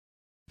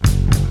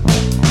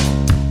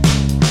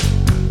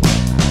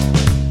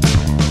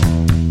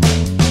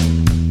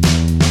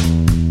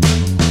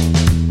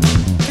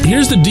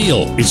here's the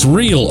deal. It's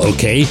real,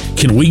 okay?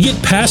 Can we get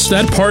past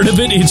that part of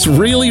it? It's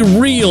really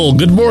real.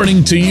 Good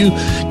morning to you.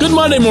 Good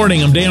Monday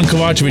morning. I'm Dan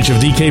Kovacevic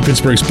of DK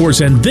Pittsburgh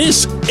Sports, and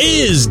this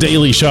is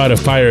Daily Shot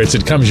of Pirates.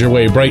 It comes your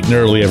way bright and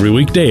early every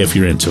weekday if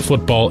you're into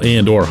football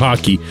and or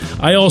hockey.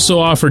 I also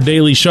offer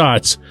daily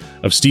shots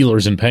of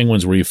Steelers and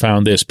Penguins where you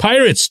found this.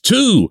 Pirates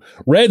 2,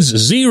 Reds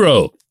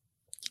 0.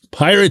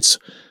 Pirates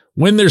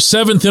win their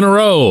 7th in a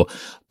row.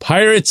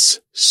 Pirates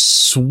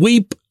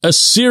sweep a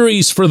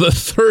series for the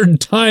 3rd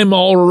time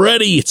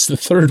already. It's the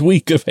 3rd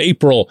week of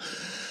April.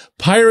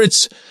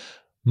 Pirates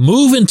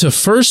move into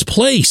first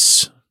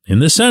place in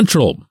the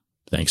Central,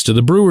 thanks to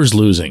the Brewers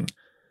losing.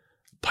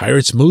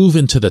 Pirates move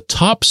into the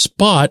top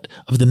spot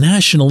of the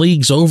National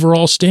League's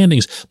overall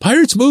standings.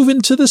 Pirates move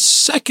into the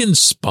 2nd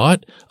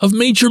spot of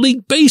Major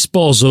League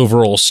Baseball's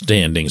overall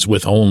standings,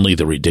 with only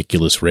the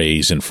ridiculous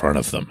Rays in front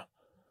of them.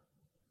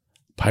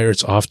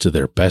 Pirates off to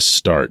their best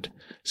start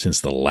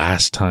since the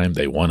last time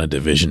they won a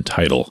division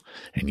title.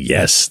 And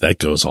yes, that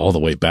goes all the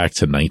way back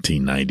to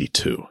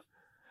 1992.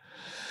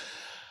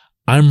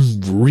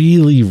 I'm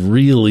really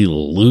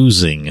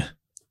losing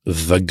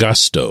the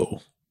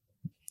gusto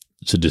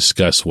to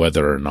discuss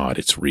whether or not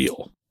it's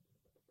real.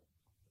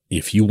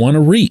 If you want to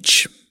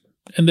reach,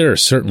 and there are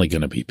certainly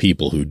going to be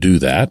people who do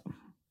that,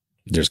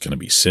 there's going to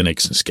be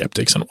cynics and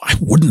skeptics, and why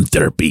wouldn't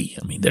there be?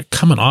 I mean, they're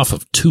coming off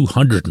of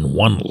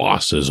 201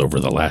 losses over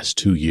the last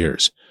 2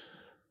 years.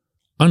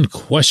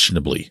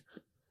 Unquestionably,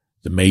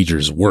 the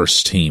major's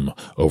worst team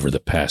over the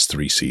past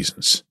 3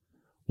 seasons.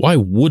 Why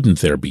wouldn't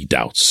there be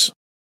doubts?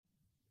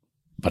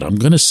 But I'm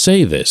going to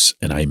say this,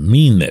 and I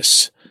mean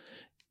this.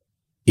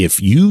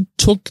 If you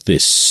took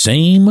this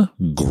same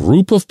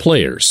group of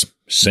players,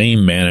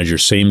 same manager,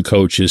 same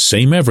coaches,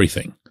 same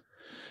everything,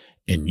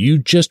 and you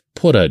just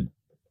put a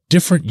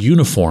different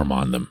uniform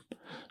on them,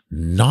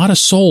 not a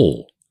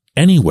soul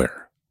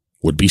anywhere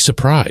would be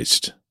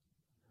surprised.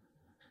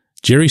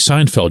 Jerry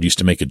Seinfeld used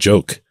to make a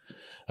joke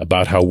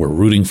about how we're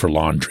rooting for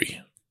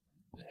laundry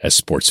as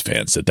sports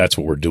fans, that's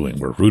what we're doing.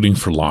 We're rooting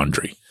for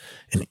laundry.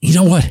 And you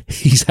know what?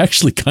 He's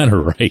actually kind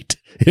of right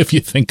if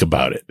you think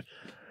about it.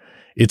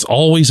 It's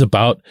always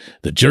about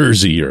the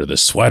jersey or the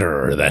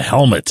sweater or the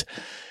helmet.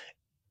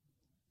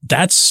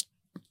 That's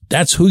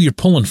who you're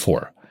pulling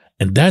for.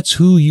 And that's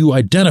who you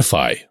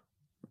identify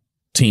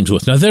teams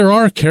with. Now, there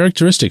are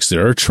characteristics,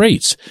 there are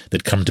traits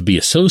that come to be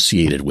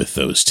associated with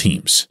those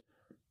teams.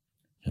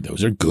 And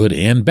those are good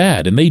and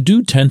bad, and they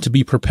do tend to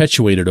be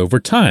perpetuated over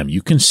time.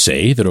 You can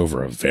say that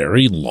over a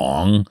very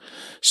long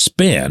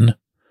span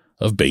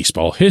of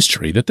baseball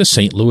history that the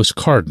St. Louis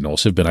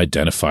Cardinals have been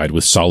identified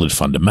with solid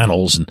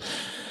fundamentals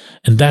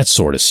and that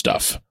sort of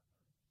stuff.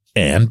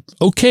 And,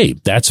 okay,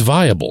 that's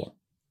viable.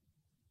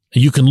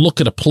 You can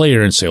look at a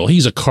player and say, well,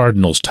 he's a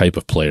Cardinals type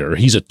of player, or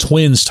he's a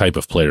Twins type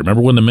of player.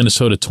 Remember when the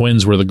Minnesota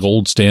Twins were the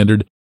gold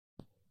standard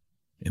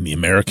in the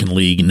American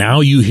League? Now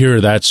you hear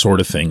that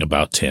sort of thing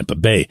about Tampa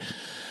Bay.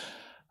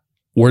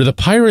 Where the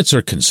Pirates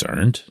are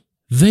concerned,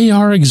 they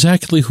are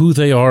exactly who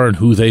they are and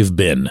who they've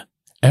been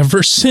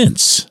ever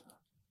since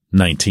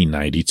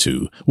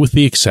 1992, with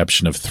the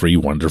exception of 3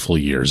 wonderful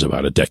years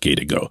about a decade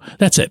ago.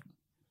 That's it.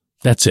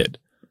 That's it.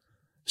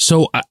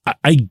 So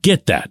I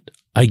get that.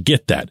 I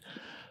get that.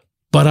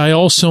 But I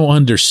also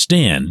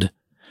understand,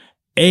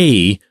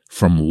 A,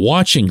 from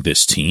watching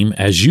this team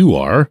as you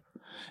are,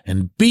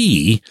 and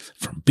B,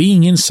 from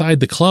being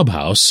inside the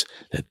clubhouse,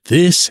 that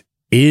this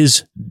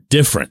is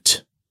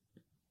different.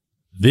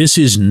 This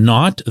is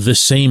not the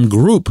same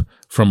group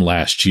from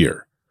last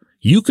year.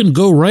 You can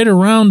go right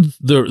around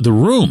the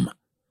room,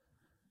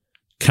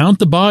 count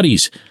the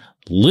bodies,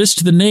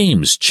 list the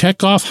names,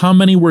 check off how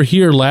many were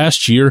here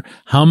last year,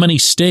 how many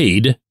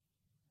stayed,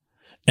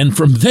 and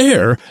from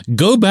there,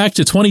 go back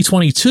to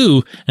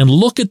 2022 and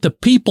look at the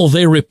people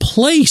they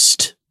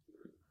replaced.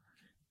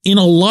 In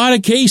a lot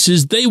of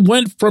cases, they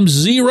went from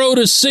 0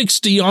 to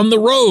 60 on the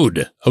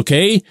road,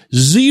 okay?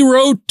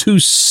 0 to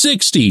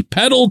 60,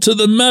 pedal to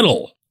the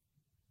metal.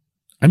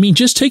 I mean,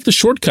 just take the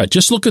shortcut.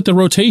 Just look at the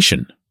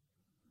rotation.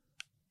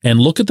 And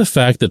look at the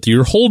fact that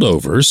your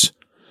holdovers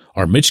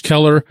are Mitch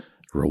Keller,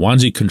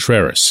 Roansy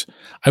Contreras.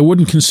 I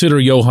wouldn't consider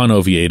Johan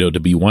Oviedo to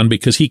be one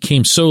because he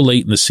came so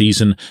late in the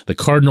season. The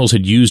Cardinals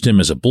had used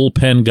him as a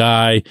bullpen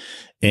guy,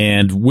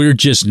 and we're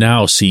just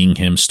now seeing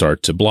him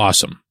start to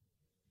blossom.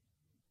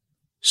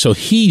 So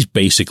he's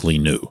basically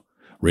new.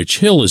 Rich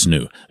Hill is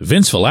new.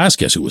 Vince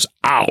Velasquez, who was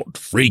out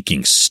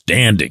freaking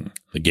standing.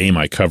 The game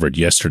I covered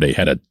yesterday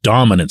had a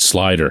dominant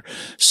slider,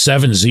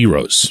 7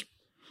 zeros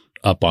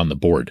up on the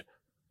board.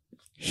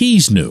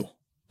 He's new.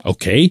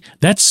 Okay,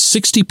 that's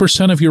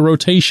 60% of your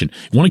rotation.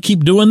 You want to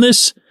keep doing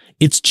this?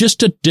 It's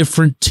just a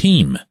different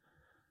team.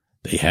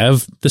 They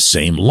have the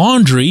same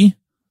laundry,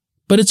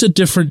 but it's a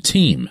different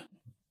team.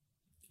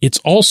 It's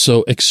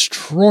also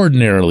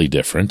extraordinarily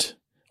different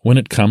when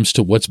it comes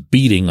to what's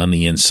beating on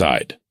the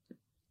inside.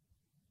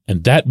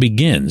 And that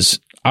begins,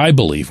 I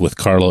believe, with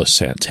Carlos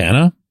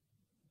Santana.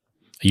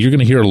 You're going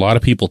to hear a lot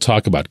of people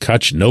talk about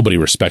Kutch. Nobody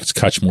respects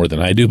Kutch more than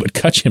I do, but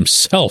Kutch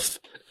himself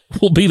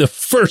will be the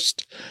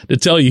first to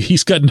tell you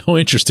he's got no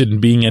interest in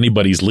being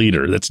anybody's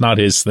leader. That's not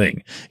his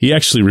thing. He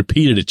actually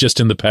repeated it just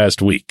in the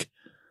past week.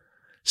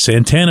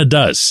 Santana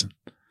does.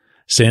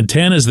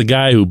 Santana's the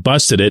guy who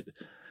busted it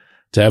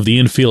to have the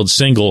infield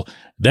single,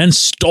 then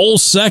stole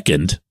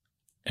second,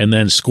 and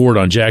then scored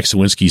on Jack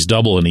Sawinski's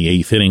double in the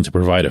 8th inning to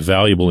provide a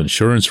valuable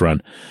insurance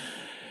run.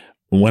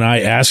 When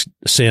I asked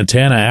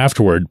Santana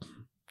afterward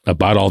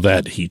about all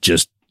that, he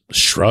just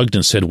shrugged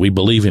and said, we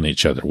believe in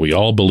each other. We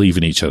all believe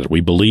in each other.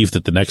 We believe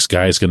that the next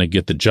guy is going to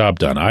get the job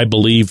done. I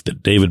believed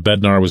that David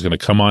Bednar was going to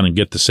come on and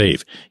get the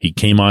save. He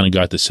came on and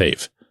got the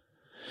save.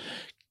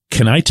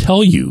 Can I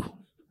tell you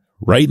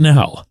right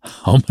now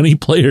how many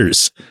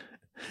players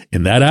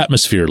in that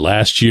atmosphere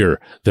last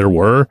year there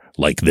were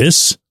like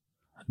this?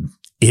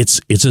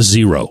 It's a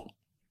zero.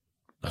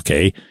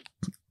 Okay.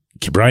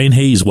 Brian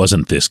Hayes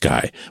wasn't this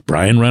guy.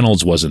 Brian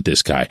Reynolds wasn't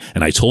this guy.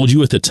 And I told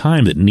you at the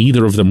time that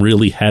neither of them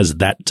really has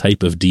that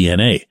type of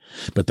DNA.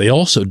 But they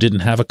also didn't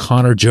have a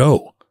Connor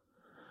Joe,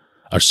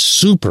 a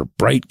super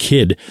bright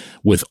kid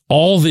with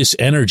all this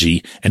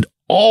energy and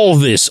all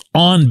this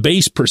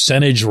on-base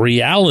percentage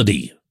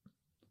reality,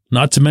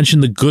 not to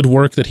mention the good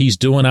work that he's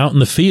doing out in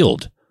the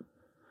field.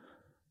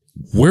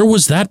 Where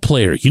was that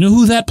player? You know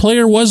who that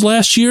player was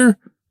last year?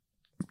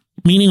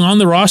 Meaning on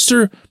the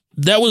roster?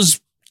 That was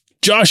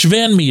Josh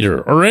Van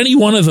Meter or any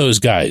one of those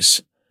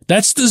guys.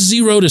 That's the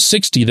 0 to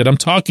 60 that I'm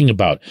talking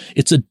about.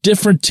 It's a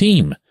different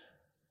team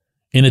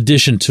in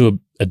addition to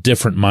a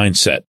different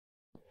mindset.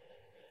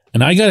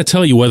 And I got to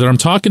tell you, whether I'm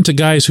talking to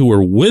guys who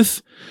are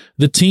with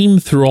the team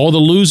through all the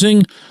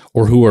losing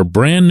or who are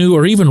brand new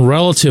or even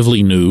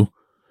relatively new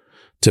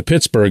to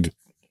Pittsburgh,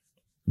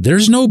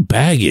 there's no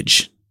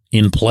baggage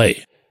in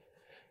play.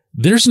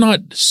 There's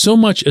not so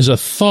much as a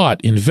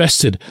thought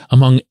invested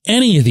among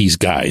any of these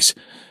guys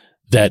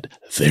that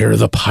they're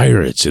the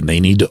Pirates and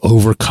they need to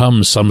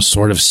overcome some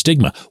sort of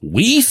stigma.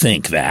 We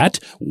think that.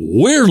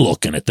 We're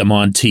looking at them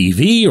on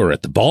TV or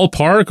at the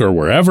ballpark or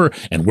wherever,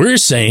 and we're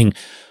saying,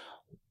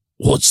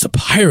 well, it's the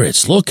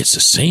Pirates. Look, it's the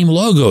same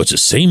logo. It's the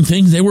same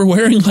thing they were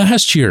wearing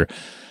last year.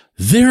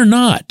 They're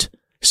not.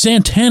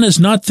 Santana's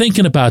not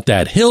thinking about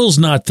that. Hill's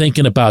not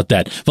thinking about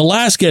that.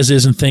 Velasquez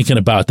isn't thinking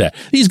about that.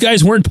 These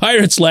guys weren't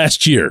Pirates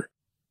last year.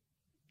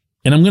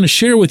 And I'm going to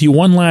share with you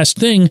one last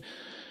thing.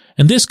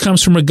 And this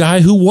comes from a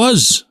guy who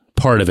was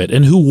part of it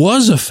and who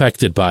was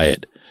affected by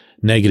it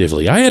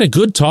negatively. I had a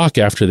good talk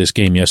after this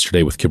game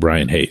yesterday with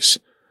Ke'Bryan Hayes,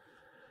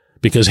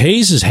 because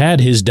Hayes has had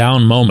his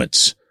down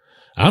moments.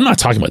 I'm not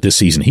talking about this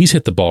season. He's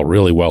hit the ball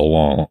really well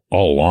all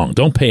along.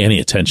 Don't pay any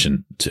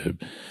attention to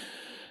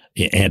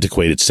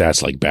antiquated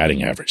stats like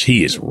batting average.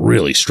 He is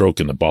really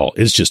stroking the ball.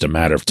 It's just a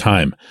matter of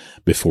time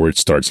before it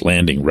starts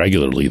landing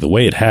regularly the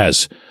way it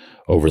has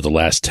over the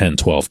last 10,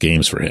 12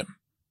 games for him.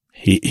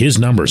 His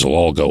numbers will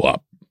all go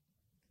up.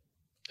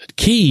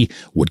 Key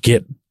would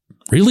get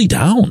really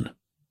down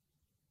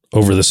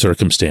over the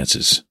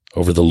circumstances,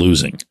 over the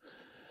losing.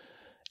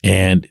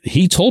 And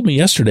he told me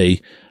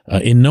yesterday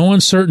in no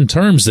uncertain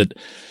terms that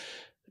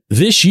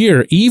this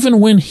year,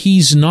 even when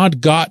he's not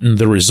gotten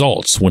the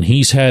results, when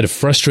he's had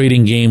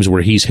frustrating games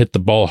where he's hit the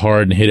ball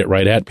hard and hit it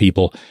right at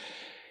people,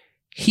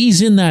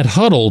 he's in that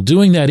huddle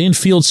doing that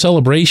infield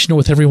celebration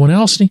with everyone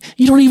else. And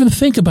you don't even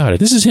think about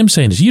it. This is him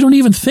saying this. You don't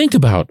even think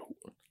about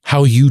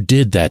how you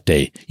did that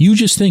day. You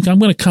just think, I'm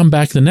going to come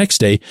back the next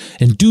day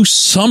and do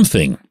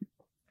something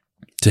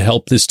to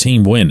help this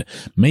team win.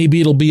 Maybe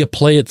it'll be a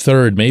play at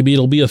third. Maybe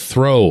it'll be a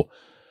throw.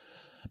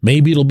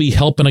 Maybe it'll be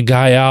helping a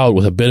guy out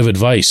with a bit of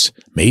advice.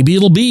 Maybe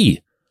it'll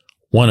be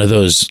one of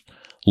those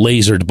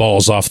lasered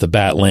balls off the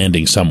bat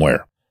landing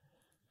somewhere.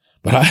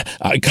 But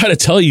I got to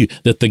tell you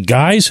that the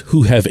guys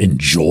who have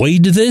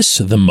enjoyed this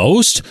the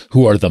most,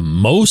 who are the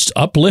most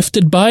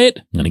uplifted by it,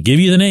 I'm going to give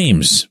you the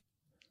names.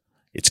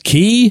 It's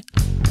Key,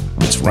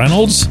 it's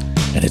Reynolds,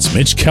 and it's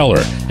Mitch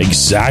Keller.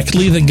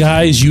 Exactly the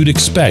guys you'd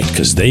expect,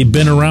 because they've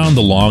been around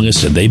the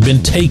longest and they've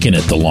been taking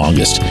it the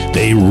longest.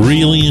 They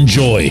really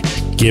enjoy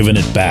giving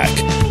it back.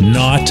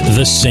 Not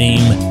the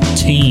same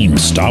team.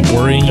 Stop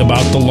worrying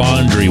about the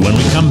laundry. When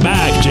we come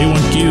back,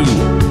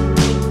 J1Q.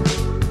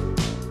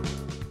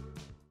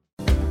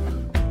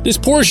 This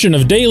portion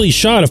of Daily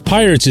Shot of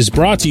Pirates is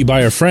brought to you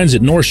by our friends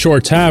at North Shore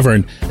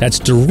Tavern. That's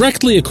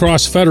directly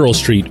across Federal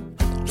Street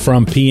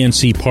from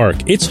PNC Park.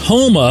 It's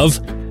home of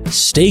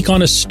Steak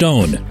on a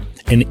Stone,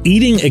 an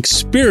eating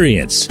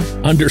experience,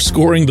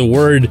 underscoring the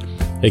word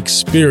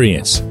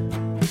experience.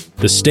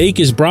 The steak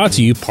is brought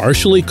to you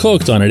partially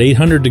cooked on an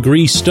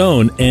 800-degree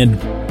stone, and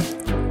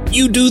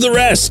you do the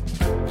rest.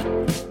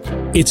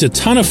 It's a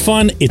ton of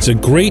fun, it's a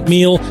great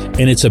meal,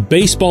 and it's a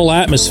baseball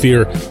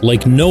atmosphere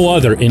like no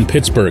other in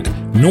Pittsburgh.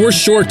 North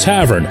Shore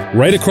Tavern,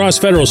 right across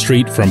Federal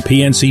Street from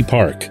PNC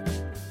Park.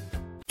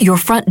 Your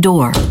front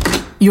door,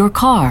 your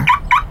car,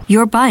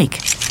 your bike,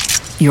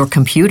 your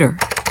computer,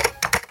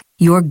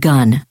 your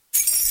gun.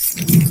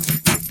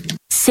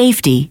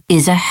 Safety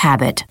is a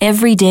habit.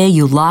 Every day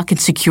you lock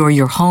and secure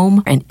your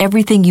home and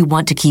everything you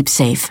want to keep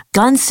safe.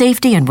 Gun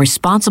safety and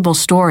responsible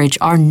storage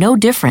are no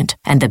different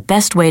and the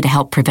best way to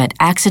help prevent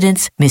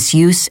accidents,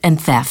 misuse, and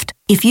theft.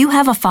 If you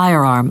have a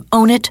firearm,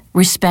 own it,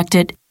 respect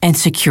it, and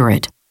secure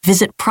it.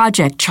 Visit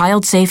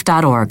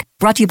ProjectChildSafe.org.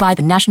 Brought to you by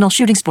the National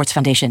Shooting Sports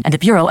Foundation and the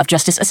Bureau of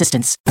Justice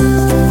Assistance.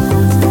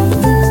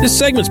 This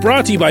segment's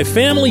brought to you by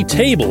Family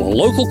Table, a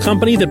local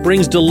company that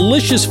brings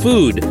delicious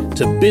food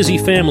to busy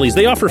families.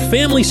 They offer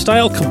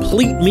family-style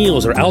complete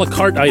meals or a la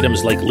carte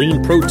items like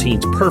lean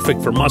proteins,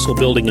 perfect for muscle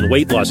building and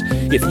weight loss.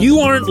 If you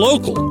aren't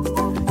local,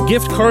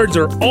 gift cards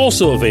are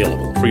also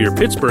available for your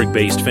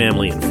Pittsburgh-based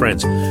family and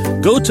friends.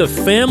 Go to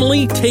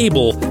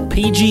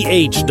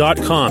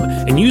FamilyTablePGH.com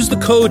and use the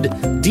code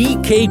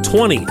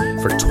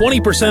DK20 for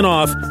 20%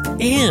 off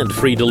and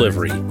free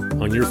delivery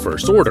on your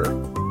first order.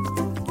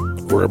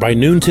 Order by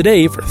noon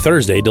today for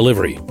Thursday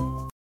delivery.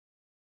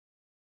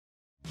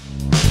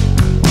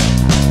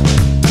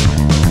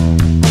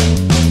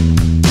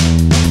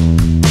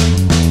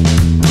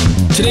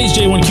 Today's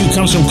J1Q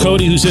comes from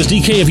Cody, who says,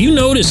 DK, have you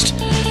noticed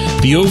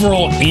the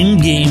overall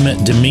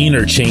in-game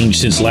demeanor change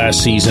since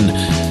last season?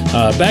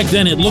 Back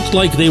then, it looked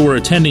like they were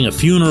attending a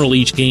funeral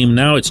each game.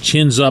 Now it's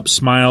chins up,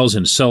 smiles,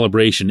 and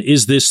celebration.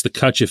 Is this the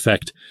Kutch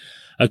effect?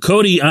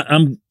 Cody,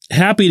 I'm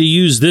happy to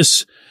use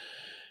this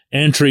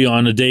entry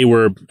on a day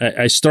where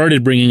I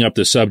started bringing up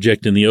the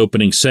subject in the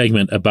opening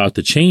segment about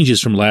the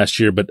changes from last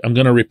year, but I'm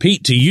going to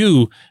repeat to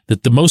you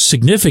that the most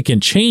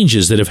significant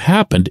changes that have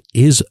happened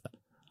is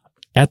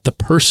at the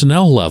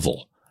personnel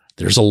level.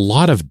 There's a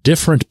lot of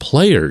different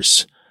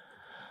players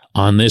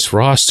on this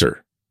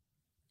roster.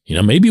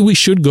 Maybe we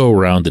should go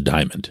around the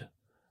diamond.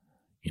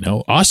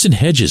 Austin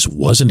Hedges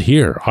wasn't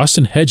here.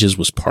 Austin Hedges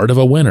was part of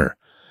a winner.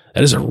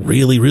 That is a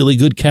really, really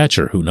good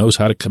catcher who knows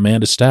how to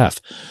command a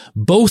staff.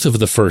 Both of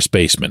the first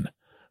basemen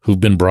who've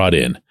been brought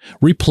in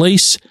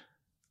replace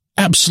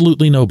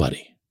absolutely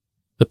nobody.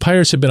 The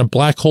Pirates have been a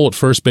black hole at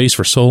first base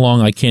for so long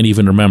I can't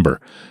even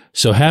remember.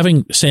 So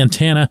having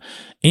Santana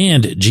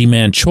and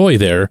Ji-Man Choi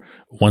there,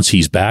 once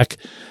he's back,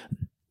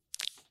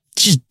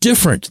 just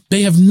different.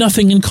 They have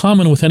nothing in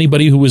common with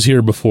anybody who was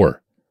here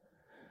before.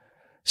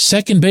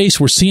 Second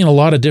base, we're seeing a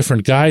lot of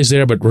different guys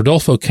there, but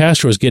Rodolfo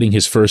Castro is getting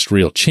his first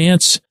real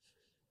chance.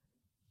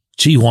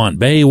 Ji-Hwan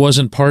Bae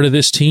wasn't part of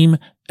this team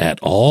at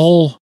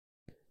all.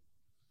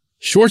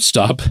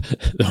 Shortstop,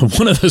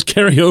 one of those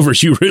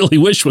carryovers you really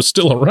wish was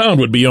still around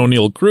would be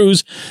O'Neal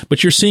Cruz,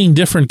 but you're seeing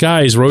different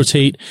guys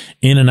rotate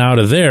in and out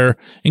of there,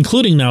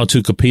 including now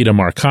Tucupita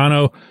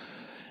Marcano.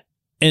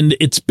 And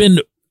it's been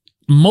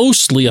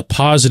mostly a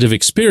positive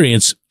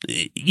experience,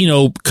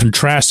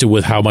 contrasted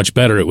with how much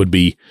better it would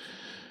be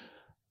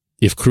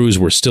if Cruz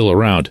were still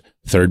around.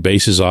 Third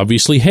base is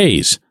obviously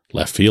Hayes.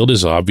 Left field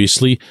is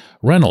obviously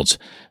Reynolds.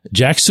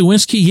 Jack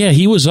Suwinski,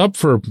 he was up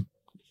for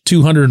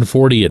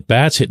 240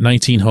 at-bats, hit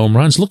 19 home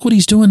runs. Look what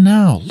he's doing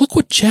now. Look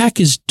what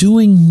Jack is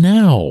doing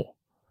now.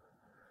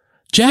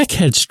 Jack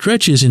had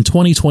stretches in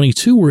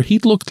 2022 where he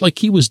looked like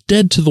he was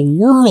dead to the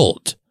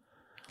world.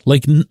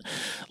 Like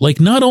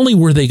not only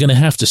were they going to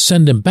have to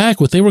send him back,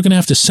 but they were going to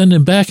have to send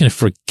him back and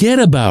forget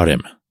about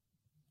him.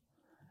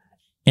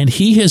 And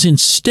he has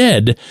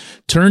instead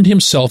turned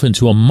himself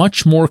into a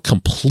much more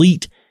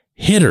complete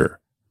hitter.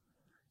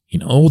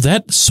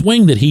 That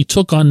swing that he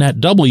took on that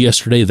double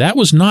yesterday, that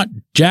was not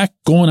Jack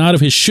going out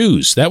of his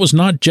shoes. That was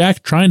not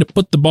Jack trying to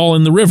put the ball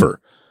in the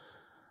river.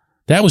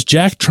 That was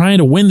Jack trying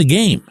to win the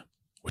game,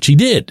 which he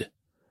did.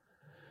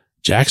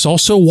 Jack's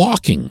also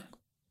walking.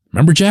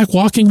 Remember Jack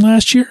walking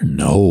last year?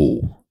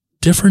 No.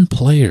 Different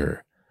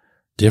player.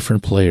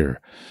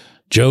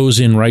 Joe's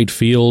in right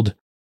field.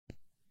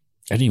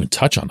 I didn't even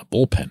touch on the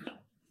bullpen.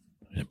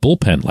 The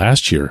bullpen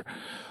last year,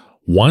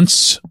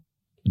 once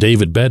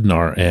David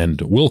Bednar and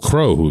Will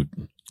Crowe, who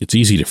it's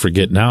easy to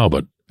forget now,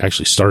 but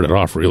actually started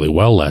off really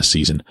well last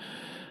season.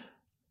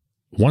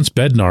 Once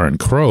Bednar and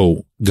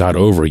Crowe got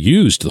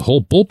overused, the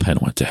whole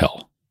bullpen went to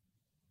hell.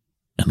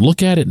 And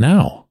look at it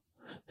now.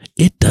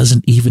 It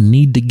doesn't even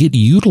need to get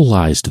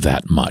utilized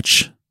that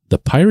much. The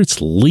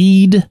Pirates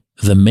lead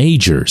the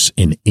majors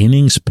in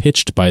innings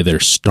pitched by their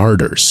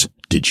starters.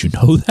 Did you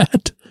know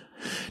that?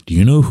 Do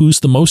you know who's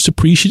the most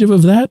appreciative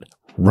of that?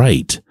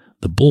 Right.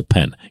 The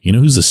bullpen. You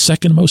know who's the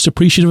second most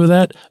appreciative of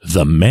that?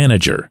 The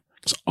manager.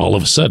 So all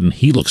of a sudden,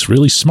 he looks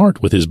really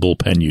smart with his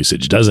bullpen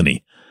usage, doesn't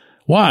he?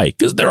 Why?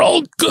 Because they're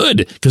all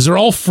good. Because they're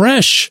all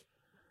fresh.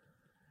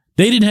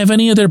 They didn't have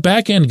any of their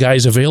back-end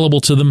guys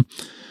available to them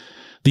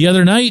the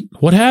other night.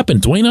 What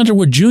happened? Dwayne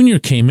Underwood Jr.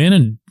 came in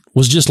and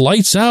was just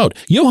lights out.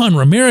 Johan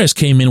Ramirez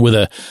came in with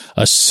a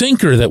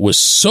sinker that was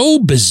so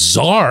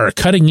bizarre,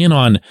 cutting in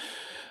on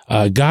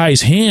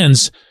guys'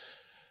 hands,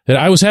 that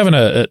I was having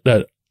a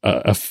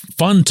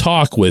fun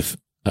talk with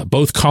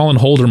both Colin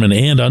Holderman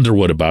and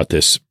Underwood about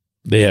this.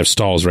 They have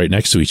stalls right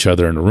next to each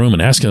other in the room,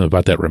 and asking them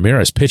about that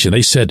Ramirez pitch. And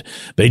they said,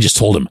 they just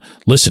told him,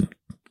 listen,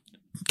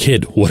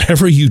 kid,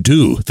 whatever you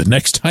do, the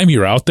next time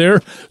you're out there,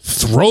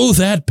 throw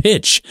that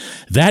pitch.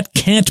 That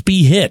can't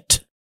be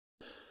hit.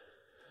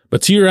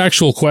 But to your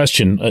actual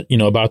question,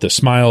 about the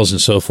smiles and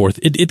so forth,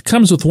 it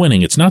comes with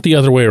winning. It's not the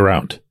other way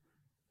around.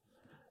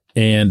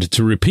 And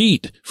to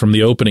repeat from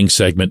the opening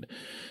segment,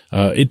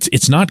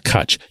 it's not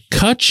Kutch.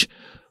 Kutch,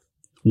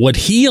 what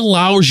he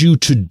allows you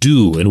to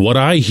do, and what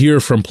I hear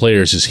from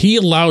players, is he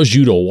allows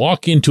you to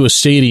walk into a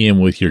stadium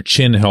with your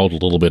chin held a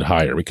little bit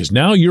higher, because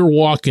now you're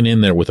walking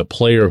in there with a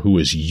player who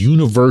is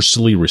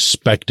universally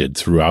respected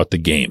throughout the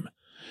game.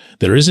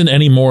 There isn't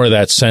any more of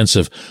that sense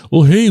of,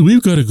 well, hey,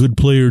 we've got a good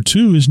player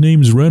too. His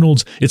name's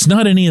Reynolds. It's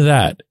not any of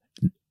that.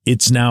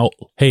 It's now,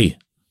 hey,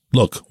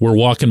 look, we're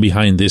walking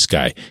behind this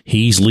guy.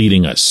 He's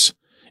leading us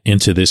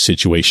into this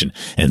situation.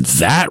 And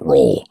that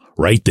role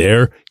right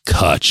there,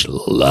 Kutch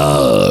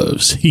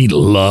loves. He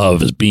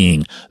loves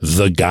being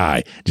the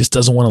guy. Just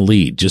doesn't want to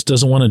lead. Just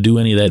doesn't want to do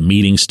any of that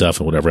meeting stuff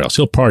and whatever else.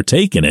 He'll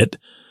partake in it,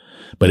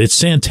 but it's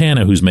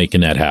Santana who's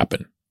making that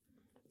happen.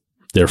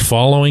 They're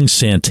following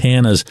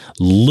Santana's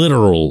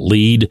literal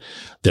lead.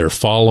 They're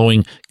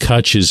following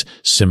Kutch's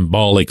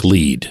symbolic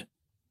lead.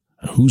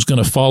 Who's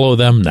going to follow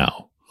them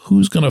now?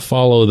 Who's going to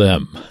follow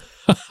them?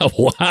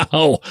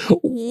 Wow.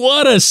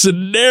 What a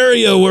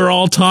scenario we're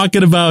all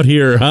talking about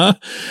here, huh?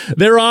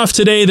 They're off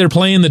today. They're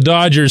playing the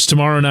Dodgers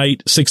tomorrow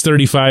night,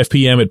 6:35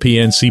 p.m. at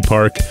PNC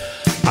Park.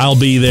 I'll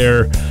be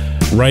there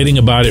writing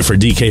about it for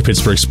DK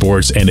Pittsburgh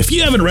Sports. And if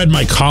you haven't read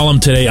my column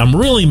today, I'm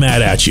really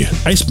mad at you.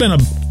 I spent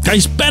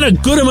a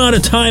good amount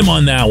of time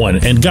on that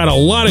one and got a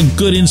lot of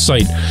good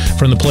insight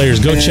from the players.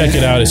 Go check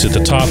it out. It's at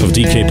the top of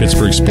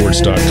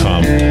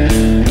DKPittsburghSports.com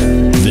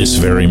this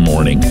very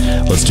morning.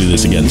 Let's do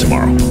this again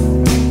tomorrow.